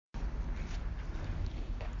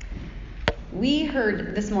We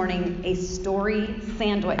heard this morning a story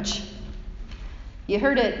sandwich. You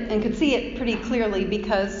heard it and could see it pretty clearly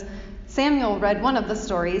because Samuel read one of the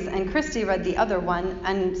stories and Christy read the other one,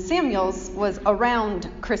 and Samuel's was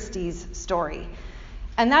around Christy's story.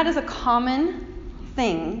 And that is a common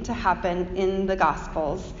thing to happen in the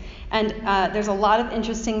Gospels. And there's a lot of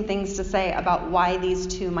interesting things to say about why these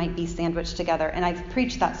two might be sandwiched together. And I've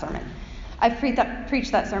preached that sermon. I've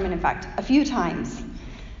preached that sermon, in fact, a few times.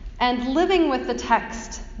 And living with the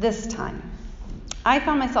text this time, I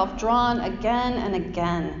found myself drawn again and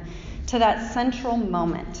again to that central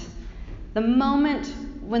moment. The moment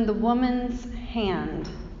when the woman's hand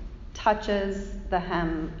touches the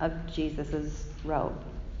hem of Jesus' robe.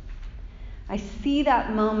 I see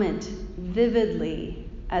that moment vividly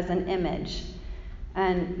as an image.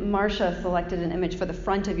 And Marcia selected an image for the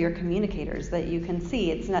front of your communicators that you can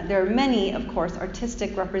see. There are many, of course,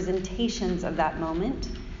 artistic representations of that moment.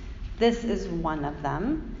 This is one of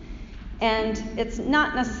them. And it's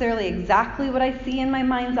not necessarily exactly what I see in my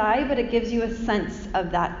mind's eye, but it gives you a sense of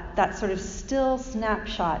that sort of still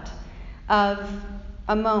snapshot of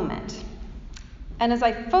a moment. And as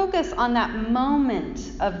I focus on that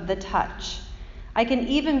moment of the touch, I can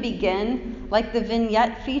even begin, like the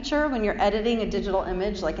vignette feature when you're editing a digital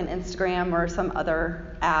image, like an Instagram or some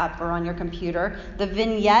other app or on your computer. The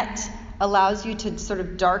vignette allows you to sort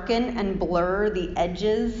of darken and blur the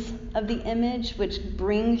edges of the image, which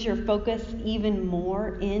brings your focus even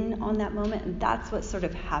more in on that moment. And that's what sort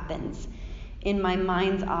of happens in my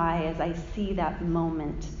mind's eye as I see that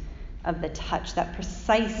moment of the touch, that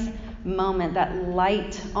precise moment, that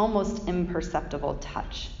light, almost imperceptible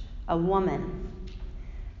touch. A woman,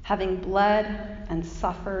 having bled and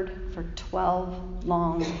suffered for 12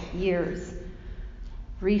 long years,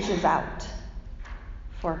 reaches out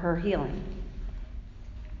for her healing.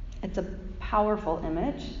 It's a powerful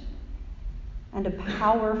image and a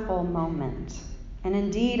powerful moment. And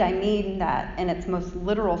indeed, I mean that in its most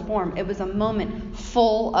literal form. It was a moment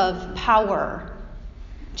full of power.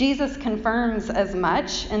 Jesus confirms as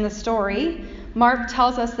much in the story. Mark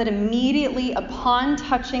tells us that immediately upon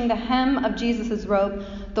touching the hem of Jesus' robe,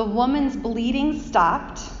 the woman's bleeding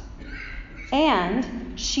stopped,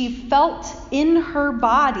 and she felt in her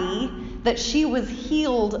body that she was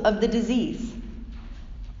healed of the disease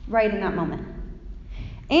right in that moment.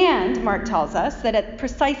 And Mark tells us that at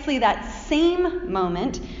precisely that same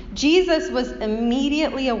moment, Jesus was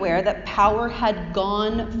immediately aware that power had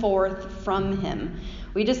gone forth from him.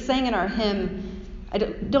 We just sang in our hymn, I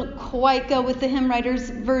don't quite go with the hymn writer's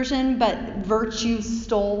version, but virtue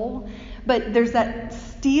stole. But there's that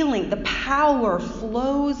stealing. The power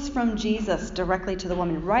flows from Jesus directly to the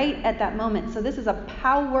woman right at that moment. So this is a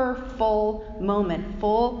powerful moment,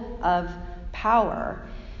 full of power.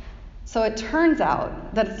 So it turns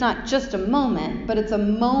out that it's not just a moment, but it's a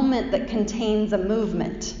moment that contains a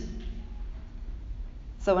movement.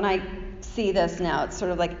 So when I see this now, it's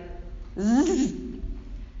sort of like zzz,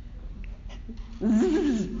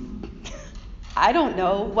 zzz. I don't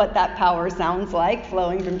know what that power sounds like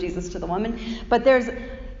flowing from Jesus to the woman, but there's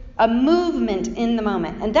a movement in the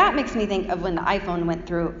moment. And that makes me think of when the iPhone went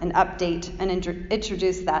through an update and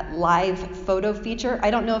introduced that live photo feature.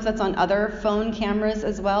 I don't know if that's on other phone cameras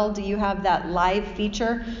as well. Do you have that live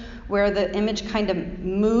feature where the image kind of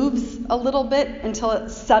moves a little bit until it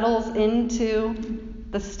settles into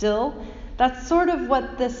the still? That's sort of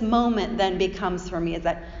what this moment then becomes for me, is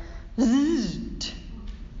that zzz.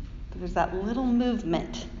 There's that little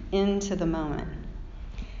movement into the moment.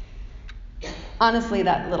 Honestly,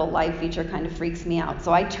 that little live feature kind of freaks me out,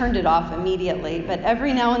 so I turned it off immediately. But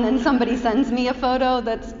every now and then somebody sends me a photo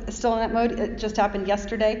that's still in that mode. It just happened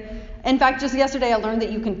yesterday. In fact, just yesterday I learned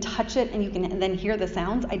that you can touch it and you can then hear the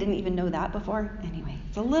sounds. I didn't even know that before. Anyway,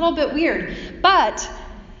 it's a little bit weird. But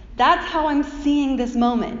that's how I'm seeing this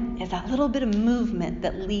moment, is that little bit of movement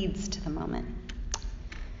that leads to the moment.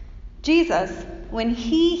 Jesus, when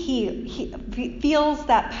he feels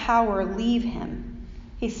that power leave him,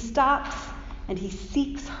 he stops and he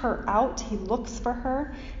seeks her out. He looks for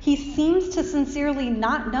her. He seems to sincerely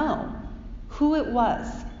not know who it was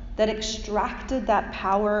that extracted that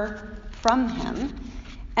power from him.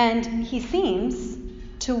 And he seems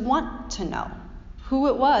to want to know who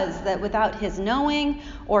it was that, without his knowing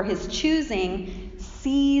or his choosing,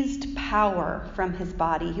 seized power from his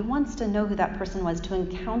body. He wants to know who that person was, to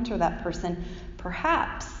encounter that person,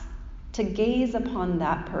 perhaps to gaze upon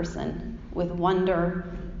that person with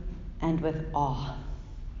wonder and with awe.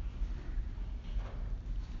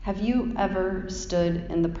 Have you ever stood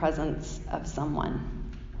in the presence of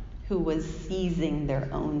someone who was seizing their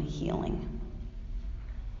own healing?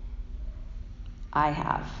 I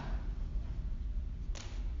have.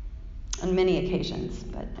 on many occasions,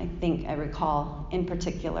 but I think I recall in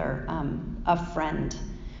particular a friend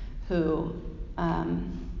who,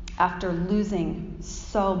 after losing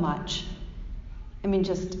so much,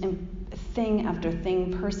 just thing after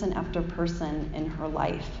thing, person after person in her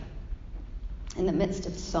life, in the midst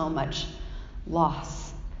of so much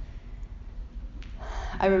loss,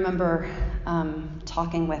 I remember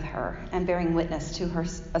talking with her and bearing witness to her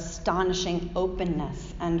astonishing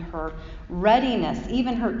openness and her readiness,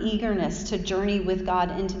 even her eagerness to journey with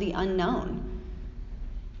God into the unknown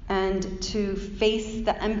and to face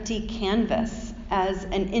the empty canvas as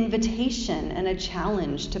an invitation and a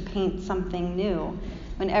challenge to paint something new.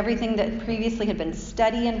 When everything that previously had been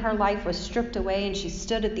steady in her life was stripped away and she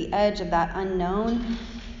stood at the edge of that unknown,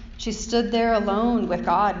 she stood there alone with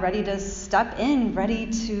God, ready to step in, ready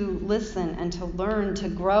to listen and to learn, to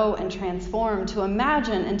grow and transform, to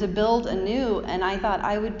imagine and to build anew. And I thought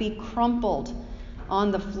I would be crumpled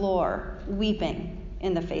on the floor, weeping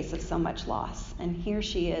in the face of so much loss. And here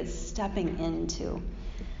she is, stepping into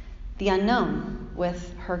the unknown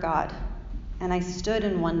with her God. And I stood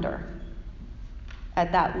in wonder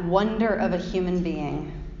at that wonder of a human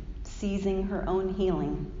being seizing her own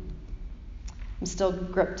healing. I'm still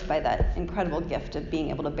gripped by that incredible gift of being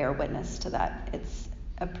able to bear witness to that. It's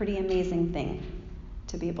a pretty amazing thing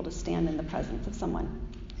to be able to stand in the presence of someone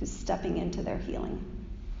who's stepping into their healing.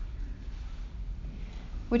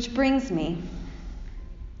 Which brings me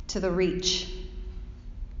to the reach,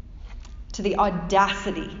 to the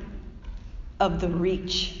audacity of the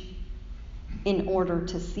reach in order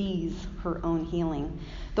to seize her own healing.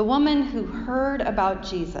 The woman who heard about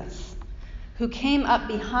Jesus, who came up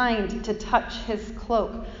behind to touch his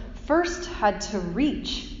cloak, first had to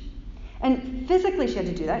reach. And physically she had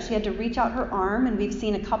to do that. She had to reach out her arm, and we've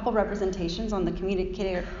seen a couple representations on the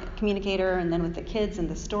communicator and then with the kids in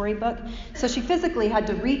the storybook. So she physically had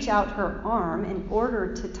to reach out her arm in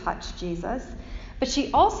order to touch Jesus. But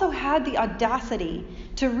she also had the audacity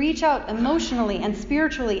to reach out emotionally and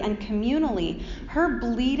spiritually and communally. Her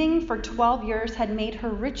bleeding for 12 years had made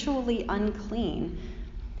her ritually unclean.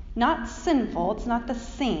 Not sinful, it's not the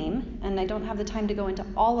same, and I don't have the time to go into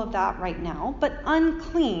all of that right now, but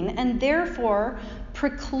unclean and therefore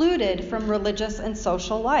precluded from religious and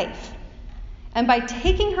social life. And by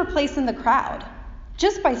taking her place in the crowd,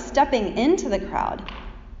 just by stepping into the crowd,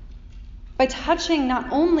 by touching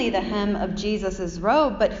not only the hem of Jesus'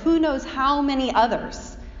 robe, but who knows how many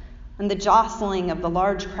others, and the jostling of the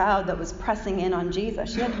large crowd that was pressing in on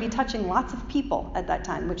Jesus. She had to be touching lots of people at that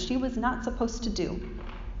time, which she was not supposed to do.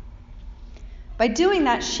 By doing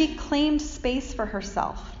that, she claimed space for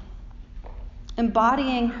herself,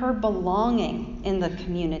 embodying her belonging in the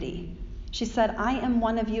community. She said, "I am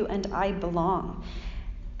one of you and I belong."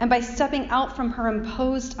 And by stepping out from her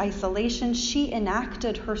imposed isolation, she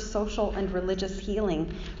enacted her social and religious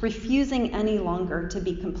healing, refusing any longer to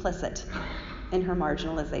be complicit in her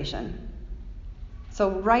marginalization. So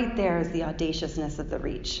right there is the audaciousness of the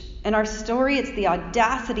reach. In our story, it's the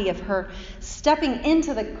audacity of her stepping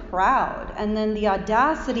into the crowd, and then the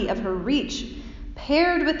audacity of her reach,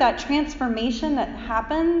 paired with that transformation that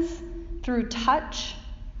happens through touch,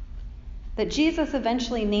 that Jesus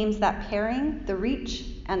eventually names that pairing, the reach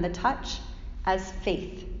and the touch, as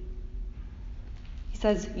faith. He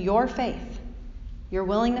says, your faith, your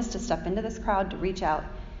willingness to step into this crowd, to reach out,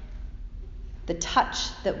 the touch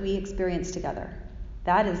that we experience together,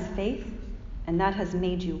 that is faith, and that has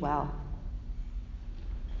made you well.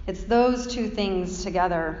 It's those two things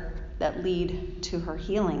together that lead to her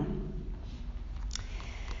healing.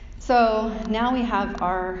 So now we have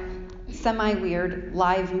our semi-weird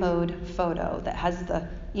live mode photo that has the,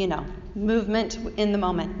 movement in the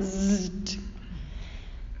moment. Zzzt.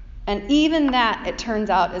 And even that, it turns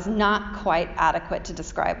out, is not quite adequate to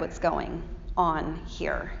describe what's going on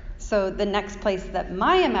here. So the next place that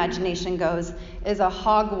my imagination goes is a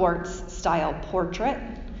Hogwarts-style portrait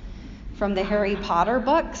from the Harry Potter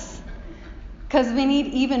books, because we need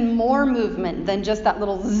even more movement than just that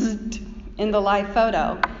little zzzt in the live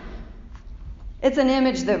photo. It's an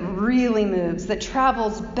image that really moves, that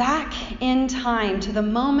travels back in time to the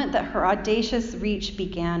moment that her audacious reach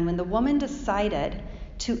began, when the woman decided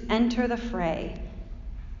to enter the fray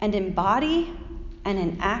and embody and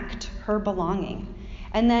enact her belonging.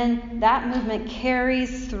 And then that movement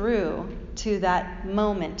carries through to that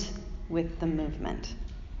moment with the movement.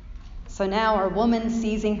 So now our woman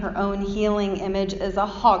seizing her own healing image is a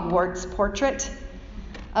Hogwarts portrait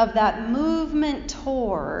of that movement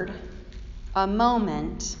toward a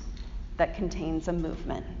moment that contains a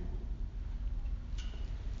movement.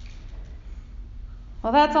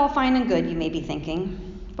 Well, that's all fine and good, you may be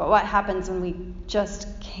thinking, but what happens when we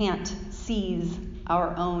just can't seize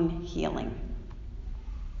our own healing.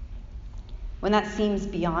 When that seems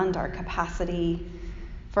beyond our capacity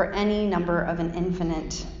for any number of an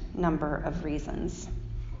infinite number of reasons.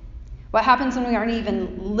 What happens when we aren't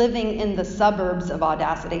even living in the suburbs of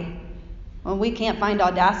audacity? When we can't find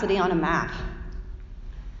audacity on a map?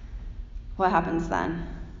 What happens then?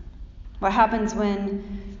 What happens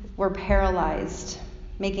when we're paralyzed,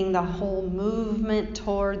 making the whole movement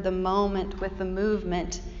toward the moment with the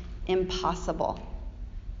movement impossible?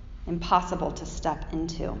 Impossible to step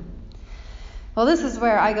into. Well, this is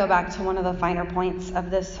where I go back to one of the finer points of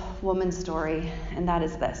this woman's story, and that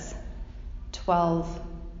is this: 12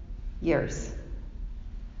 years.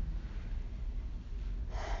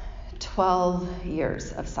 12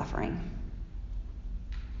 years of suffering.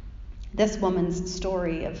 This woman's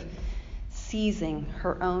story of seizing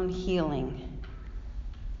her own healing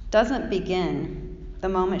doesn't begin the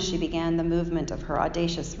moment she began the movement of her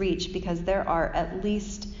audacious reach, because there are at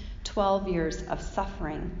least 12 years of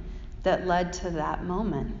suffering that led to that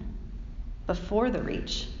moment before the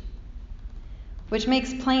reach, which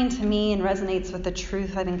makes plain to me and resonates with the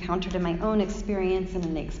truth I've encountered in my own experience and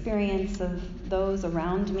in the experience of those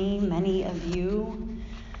around me, many of you,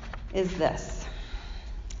 is this: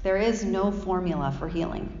 there is no formula for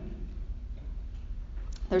healing.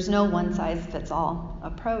 There's no one-size-fits-all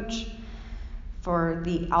approach for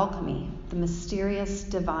the alchemy, the mysterious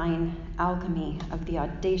divine alchemy of the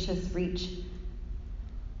audacious reach,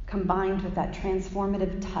 combined with that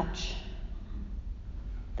transformative touch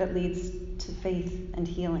that leads to faith and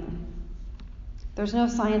healing. There's no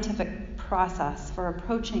scientific process for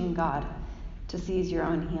approaching God to seize your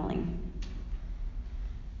own healing.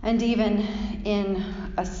 And even in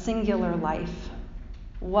a singular life,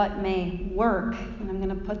 what may work, and I'm going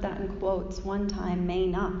to put that in quotes, one time may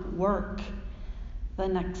not work the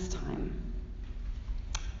next time.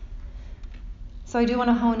 So I do want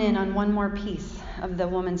to hone in on one more piece of the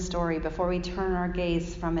woman's story before we turn our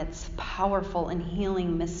gaze from its powerful and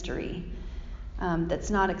healing mystery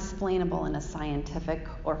that's not explainable in a scientific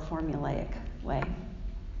or formulaic way.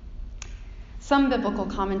 Some biblical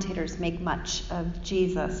commentators make much of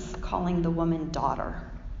Jesus calling the woman daughter.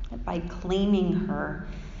 By claiming her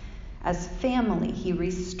as family, he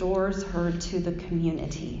restores her to the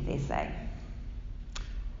community, they say.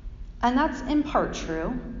 And that's in part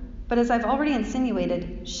true. But as I've already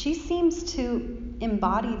insinuated, she seems to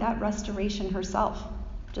embody that restoration herself,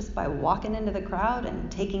 just by walking into the crowd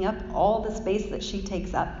and taking up all the space that she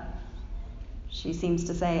takes up. She seems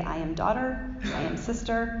to say, I am daughter, I am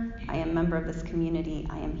sister, I am member of this community,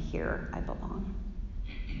 I am here, I belong.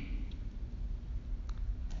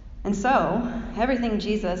 And so, everything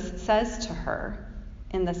Jesus says to her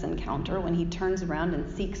in this encounter, when he turns around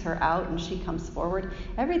and seeks her out and she comes forward,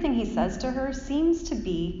 everything he says to her seems to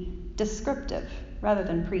be descriptive rather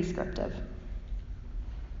than prescriptive.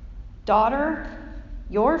 Daughter,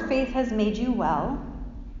 your faith has made you well.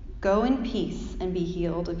 Go in peace and be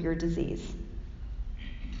healed of your disease.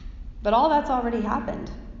 But all that's already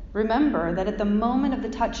happened. Remember that at the moment of the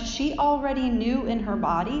touch, she already knew in her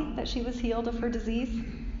body that she was healed of her disease,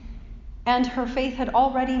 and her faith had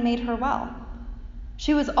already made her well.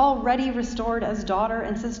 She was already restored as daughter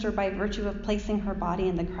and sister by virtue of placing her body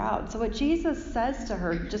in the crowd. So what Jesus says to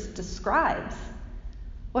her just describes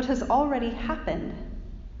what has already happened.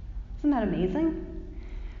 Isn't that amazing?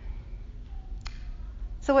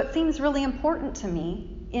 So what seems really important to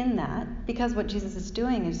me in that, because what Jesus is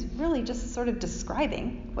doing is really just sort of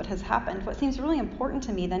describing what has happened, what seems really important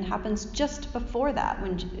to me then happens just before that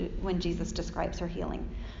when Jesus describes her healing.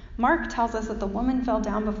 Mark tells us that the woman fell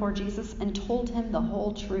down before Jesus and told him the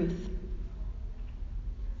whole truth.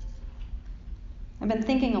 I've been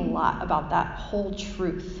thinking a lot about that whole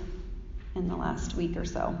truth in the last week or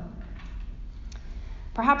so.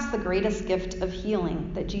 Perhaps the greatest gift of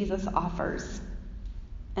healing that Jesus offers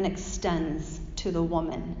and extends to the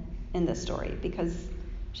woman in this story, because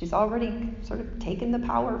she's already sort of taken the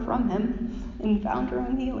power from him and found her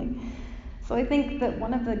own healing. So I think that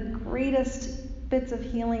one of the greatest bits of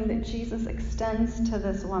healing that Jesus extends to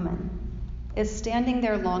this woman is standing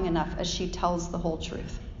there long enough as she tells the whole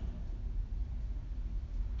truth.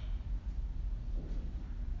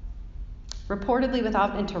 Reportedly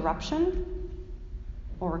without interruption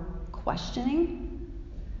or questioning.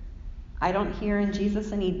 I don't hear in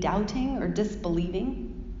Jesus any doubting or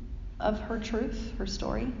disbelieving of her truth, her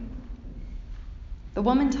story. The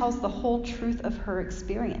woman tells the whole truth of her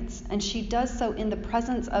experience, and she does so in the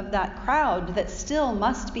presence of that crowd that still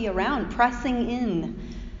must be around, pressing in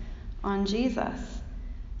on Jesus.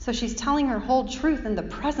 So she's telling her whole truth in the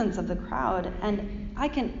presence of the crowd, and I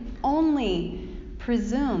can only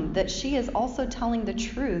presume that she is also telling the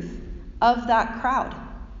truth of that crowd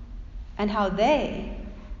and how they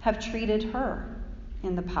have treated her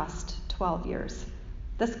in the past 12 years.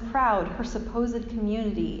 This crowd, her supposed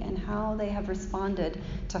community, and how they have responded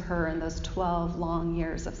to her in those 12 long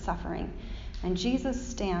years of suffering. And Jesus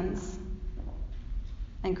stands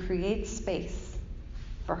and creates space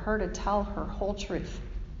for her to tell her whole truth.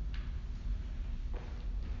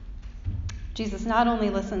 Jesus not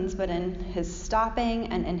only listens, but in his stopping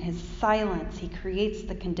and in his silence, he creates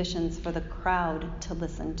the conditions for the crowd to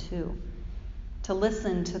listen to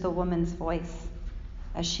the woman's voice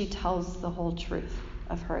as she tells the whole truth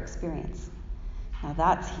of her experience. Now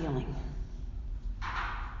that's healing.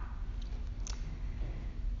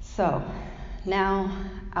 So, now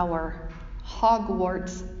our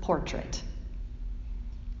Hogwarts portrait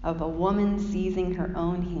of a woman seizing her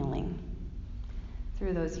own healing.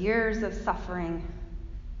 Through those years of suffering,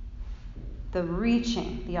 the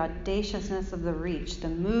reaching, the audaciousness of the reach, the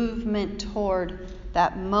movement toward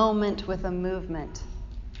that moment with a movement,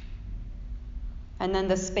 and then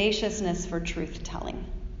the spaciousness for truth-telling.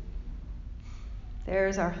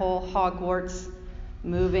 There's our whole Hogwarts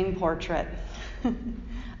moving portrait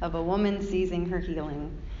of a woman seizing her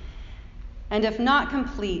healing. And if not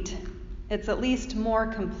complete, it's at least more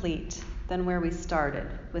complete than where we started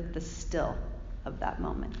with the still of that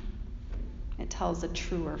moment. It tells a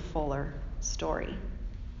truer, fuller story.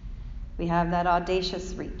 We have that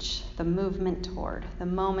audacious reach, the movement toward, the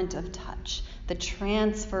moment of touch, the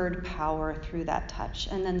transferred power through that touch,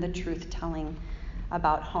 and then the truth-telling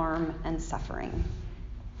about harm and suffering.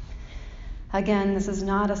 Again, this is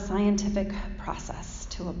not a scientific process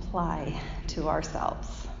to apply to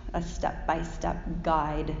ourselves, a step-by-step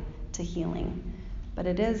guide to healing, but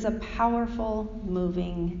it is a powerful,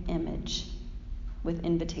 moving image with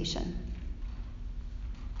invitation.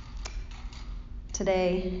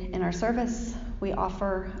 Today, in our service, we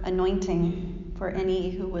offer anointing for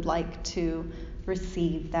any who would like to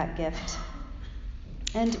receive that gift.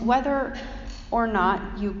 And whether or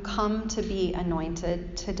not you come to be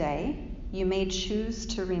anointed today, you may choose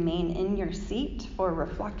to remain in your seat for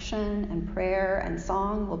reflection and prayer and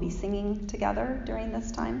song. We'll be singing together during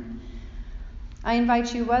this time. I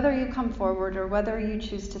invite you, whether you come forward or whether you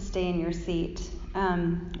choose to stay in your seat,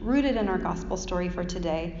 rooted in our gospel story for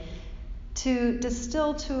today, to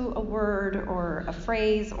distill to a word or a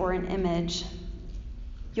phrase or an image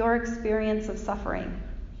your experience of suffering,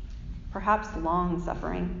 perhaps long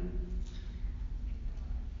suffering.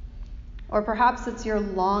 Or perhaps it's your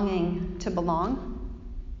longing to belong,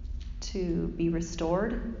 to be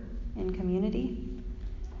restored in community.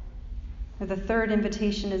 Or the third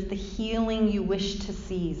invitation is the healing you wish to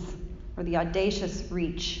seize, or the audacious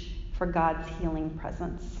reach for God's healing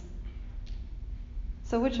presence.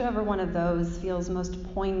 So whichever one of those feels most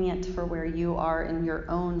poignant for where you are in your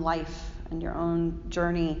own life and your own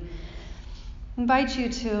journey, I invite you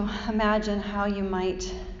to imagine how you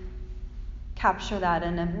might capture that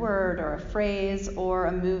in a word or a phrase or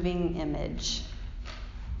a moving image.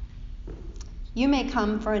 You may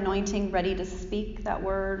come for anointing ready to speak that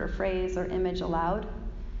word or phrase or image aloud,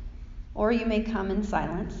 or you may come in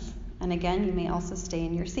silence, and again, you may also stay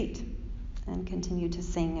in your seat and continue to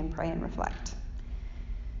sing and pray and reflect.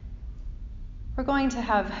 We're going to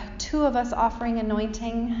have two of us offering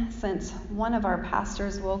anointing since one of our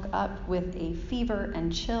pastors woke up with a fever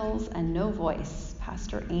and chills and no voice.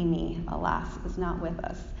 Pastor Amy, alas, is not with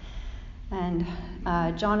us. And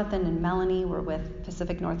Jonathan and Melanie were with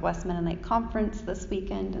Pacific Northwest Mennonite Conference this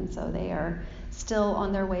weekend, and so they are still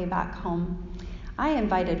on their way back home. I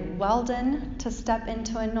invited Weldon to step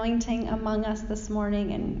into anointing among us this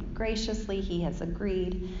morning, and graciously he has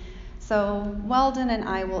agreed. So Weldon and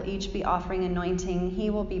I will each be offering anointing. He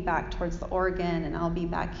will be back towards the organ, and I'll be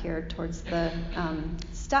back here towards the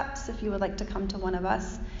steps if you would like to come to one of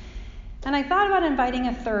us. And I thought about inviting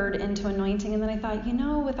a third into anointing, and then I thought,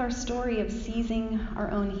 with our story of seizing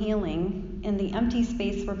our own healing in the empty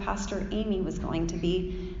space where Pastor Amy was going to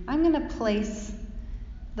be, I'm going to place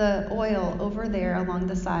the oil over there along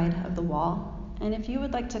the side of the wall. And if you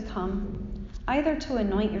would like to come, either to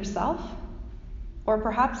anoint yourself, or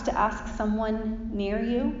perhaps to ask someone near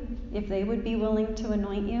you if they would be willing to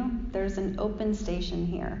anoint you, there's an open station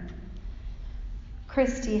here.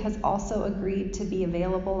 Christy has also agreed to be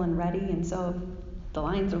available and ready, and so if the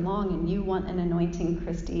lines are long and you want an anointing,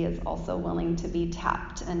 Christy is also willing to be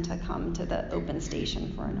tapped and to come to the open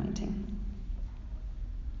station for anointing.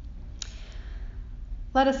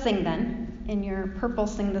 Let us sing then in your purple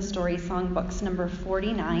Sing the Story songbooks, number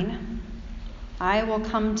 49. I will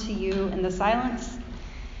come to you in the silence,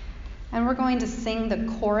 And we're going to sing the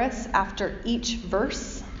chorus after each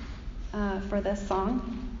verse for this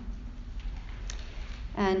song.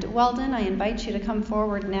 And Weldon, I invite you to come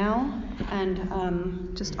forward now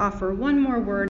and just offer one more word